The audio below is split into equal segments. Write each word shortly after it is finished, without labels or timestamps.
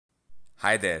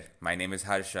Hi there, my name is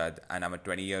Harshad and I'm a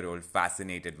 20-year-old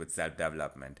fascinated with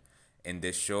self-development. In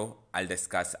this show, I'll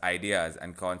discuss ideas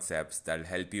and concepts that'll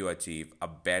help you achieve a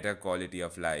better quality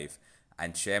of life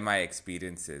and share my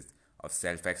experiences of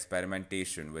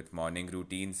self-experimentation with morning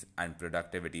routines and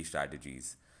productivity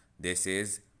strategies. This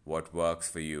is what works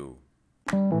for you.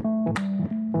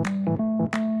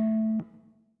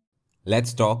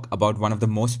 Let's talk about one of the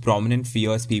most prominent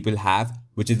fears people have,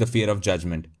 which is the fear of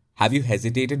judgment. Have you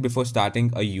hesitated before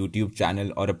starting a YouTube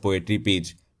channel or a poetry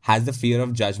page? Has the fear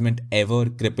of judgment ever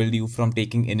crippled you from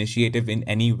taking initiative in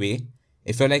any way?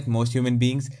 If you're like most human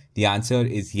beings, the answer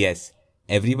is yes.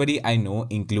 Everybody I know,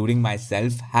 including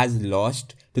myself, has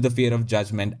lost to the fear of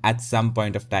judgment at some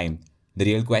point of time. The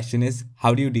real question is,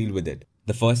 how do you deal with it?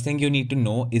 The first thing you need to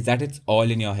know is that it's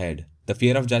all in your head. The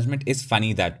fear of judgment is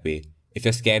funny that way. If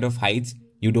you're scared of heights,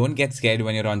 you don't get scared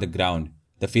when you're on the ground.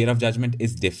 The fear of judgment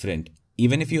is different.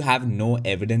 Even if you have no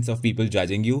evidence of people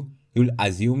judging you, you'll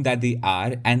assume that they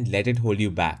are and let it hold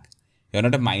you back. You're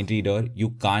not a mind reader,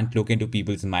 you can't look into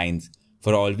people's minds.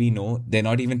 For all we know, they're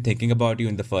not even thinking about you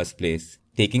in the first place.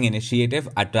 Taking initiative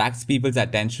attracts people's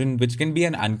attention, which can be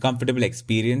an uncomfortable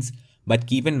experience, but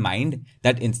keep in mind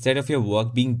that instead of your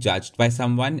work being judged by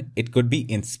someone, it could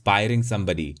be inspiring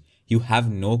somebody. You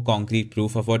have no concrete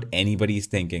proof of what anybody is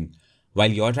thinking. While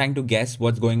you're trying to guess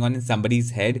what's going on in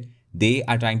somebody's head, they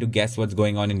are trying to guess what's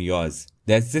going on in yours.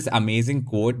 There's this amazing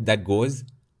quote that goes,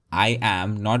 I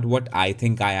am not what I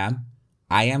think I am.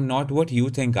 I am not what you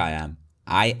think I am.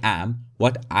 I am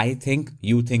what I think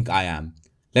you think I am.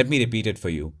 Let me repeat it for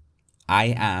you.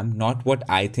 I am not what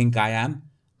I think I am.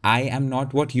 I am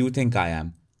not what you think I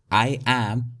am. I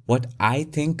am what I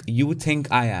think you think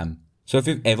I am. So if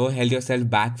you've ever held yourself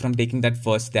back from taking that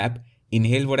first step,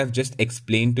 inhale what I've just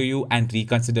explained to you and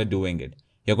reconsider doing it.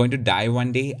 You're going to die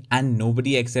one day and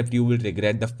nobody except you will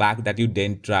regret the fact that you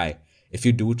didn't try. If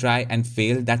you do try and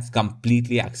fail, that's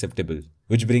completely acceptable.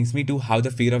 Which brings me to how the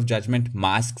fear of judgment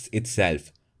masks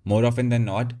itself. More often than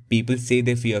not, people say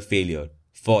they fear failure.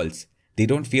 False. They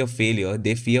don't fear failure,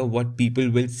 they fear what people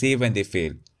will say when they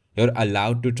fail. You're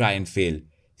allowed to try and fail.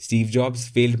 Steve Jobs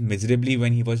failed miserably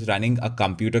when he was running a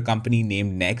computer company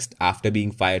named Next after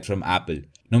being fired from Apple.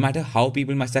 No matter how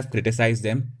people must have criticized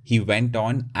them, he went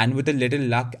on and with a little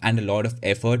luck and a lot of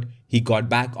effort, he got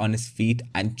back on his feet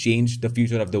and changed the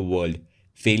future of the world.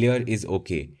 Failure is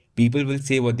okay. People will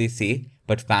say what they say,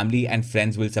 but family and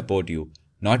friends will support you.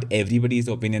 Not everybody's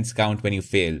opinions count when you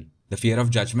fail. The fear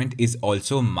of judgment is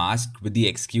also masked with the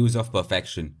excuse of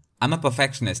perfection. I'm a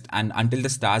perfectionist and until the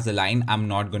stars align, I'm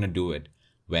not gonna do it.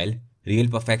 Well, real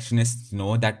perfectionists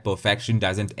know that perfection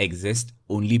doesn't exist,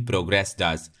 only progress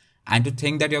does. And to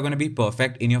think that you're going to be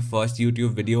perfect in your first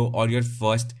YouTube video or your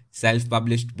first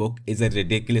self-published book is a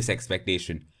ridiculous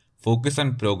expectation. Focus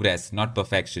on progress, not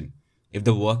perfection. If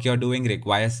the work you're doing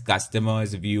requires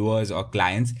customers, viewers, or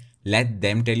clients, let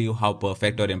them tell you how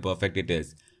perfect or imperfect it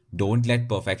is. Don't let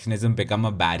perfectionism become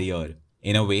a barrier.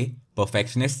 In a way,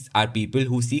 perfectionists are people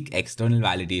who seek external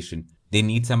validation. They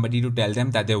need somebody to tell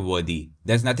them that they're worthy.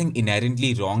 There's nothing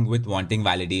inherently wrong with wanting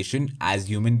validation. As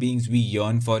human beings, we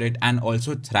yearn for it and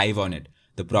also thrive on it.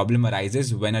 The problem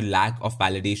arises when a lack of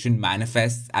validation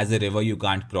manifests as a river you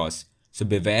can't cross. So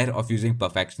beware of using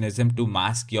perfectionism to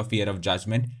mask your fear of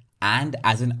judgment and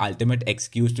as an ultimate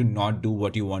excuse to not do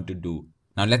what you want to do.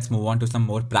 Now let's move on to some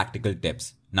more practical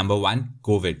tips. Number 1,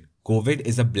 COVID. COVID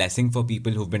is a blessing for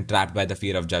people who've been trapped by the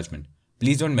fear of judgment.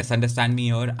 Please don't misunderstand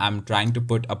me here. I'm trying to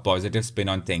put a positive spin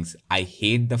on things. I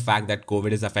hate the fact that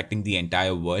COVID is affecting the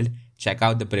entire world. Check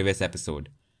out the previous episode.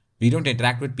 We don't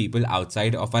interact with people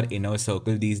outside of our inner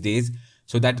circle these days,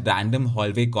 so that random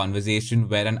hallway conversation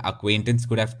where an acquaintance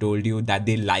could have told you that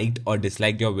they liked or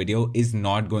disliked your video is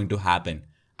not going to happen.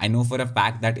 I know for a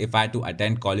fact that if I had to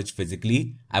attend college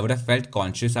physically, I would have felt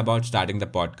conscious about starting the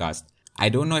podcast. I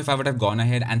don't know if I would have gone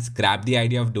ahead and scrapped the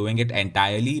idea of doing it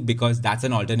entirely because that's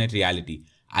an alternate reality.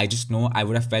 I just know I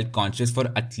would have felt conscious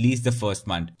for at least the first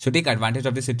month. So take advantage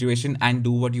of the situation and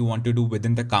do what you want to do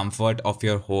within the comfort of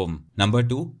your home. Number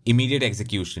 2, immediate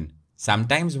execution.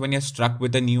 Sometimes when you're struck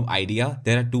with a new idea,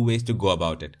 there are 2 ways to go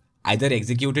about it. Either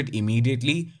execute it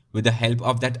immediately with the help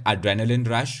of that adrenaline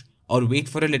rush or wait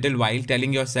for a little while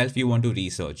telling yourself you want to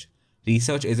research.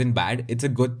 Research isn't bad, it's a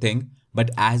good thing, but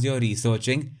as you're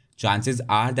researching, chances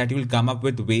are that you will come up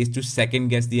with ways to second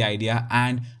guess the idea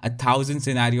and 1,000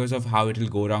 scenarios of how it will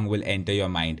go wrong will enter your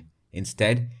mind.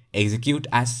 Instead, execute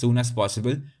as soon as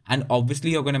possible and obviously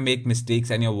you're going to make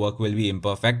mistakes and your work will be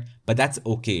imperfect, but that's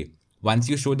okay. Once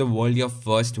you show the world your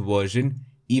first version,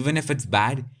 even if it's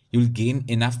bad, you'll gain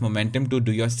enough momentum to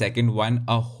do your second one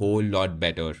a whole lot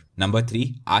better. Number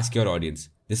 3, ask your audience.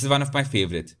 This is one of my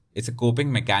favorites. It's a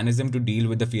coping mechanism to deal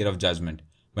with the fear of judgment.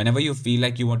 Whenever you feel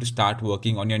like you want to start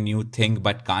working on your new thing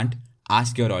but can't,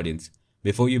 ask your audience.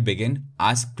 Before you begin,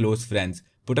 ask close friends.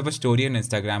 Put up a story on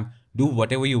Instagram. Do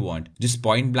whatever you want. Just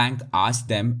point blank ask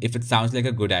them if it sounds like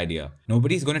a good idea.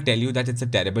 Nobody's going to tell you that it's a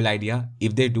terrible idea.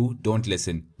 If they do, don't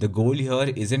listen. The goal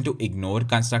here isn't to ignore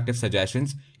constructive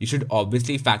suggestions. You should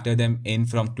obviously factor them in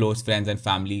from close friends and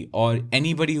family or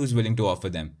anybody who's willing to offer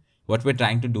them. What we're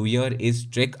trying to do here is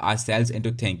trick ourselves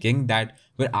into thinking that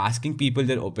we're asking people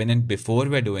their opinion before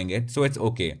we're doing it, so it's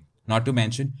okay. Not to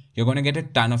mention, you're going to get a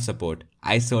ton of support.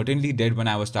 I certainly did when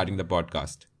I was starting the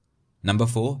podcast. Number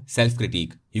 4,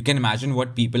 self-critique. You can imagine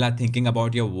what people are thinking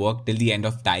about your work till the end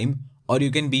of time, or you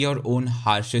can be your own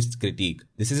harshest critique.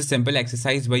 This is a simple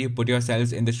exercise where you put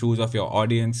yourselves in the shoes of your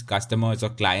audience, customers, or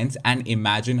clients and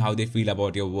imagine how they feel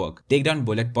about your work. Take down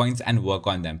bullet points and work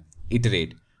on them.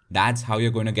 Iterate. That's how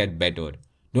you're going to get better.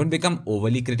 Don't become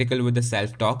overly critical with the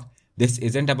self-talk. This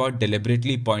isn't about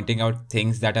deliberately pointing out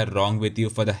things that are wrong with you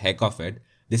for the heck of it.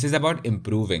 This is about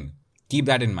improving. Keep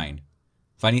that in mind.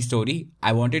 Funny story,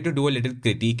 I wanted to do a little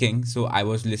critiquing, so I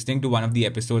was listening to one of the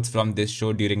episodes from this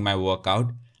show during my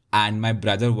workout, and my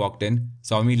brother walked in,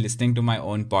 saw me listening to my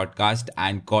own podcast,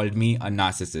 and called me a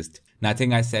narcissist.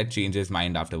 Nothing I said changed his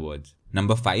mind afterwards.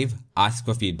 Number 5, ask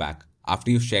for feedback.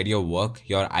 After you've shared your work,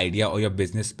 your idea, or your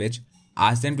business pitch,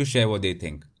 ask them to share what they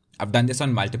think. I've done this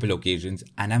on multiple occasions,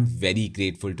 and I'm very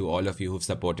grateful to all of you who've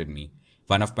supported me.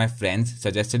 One of my friends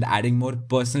suggested adding more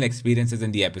personal experiences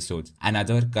in the episodes.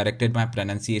 Another corrected my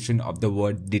pronunciation of the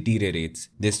word deteriorates.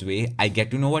 This way, I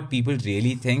get to know what people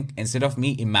really think instead of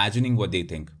me imagining what they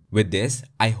think. With this,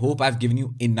 I hope I've given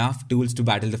you enough tools to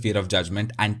battle the fear of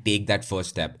judgment and take that first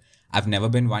step. I've never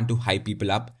been one to hype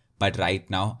people up, but right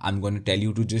now, I'm going to tell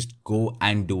you to just go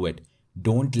and do it.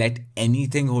 Don't let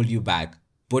anything hold you back.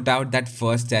 Put out that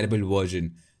first terrible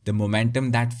version. The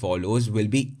momentum that follows will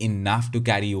be enough to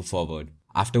carry you forward.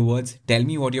 Afterwards, tell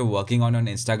me what you're working on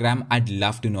Instagram. I'd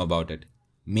love to know about it.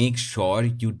 Make sure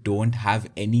you don't have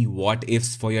any what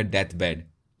ifs for your deathbed.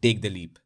 Take the leap.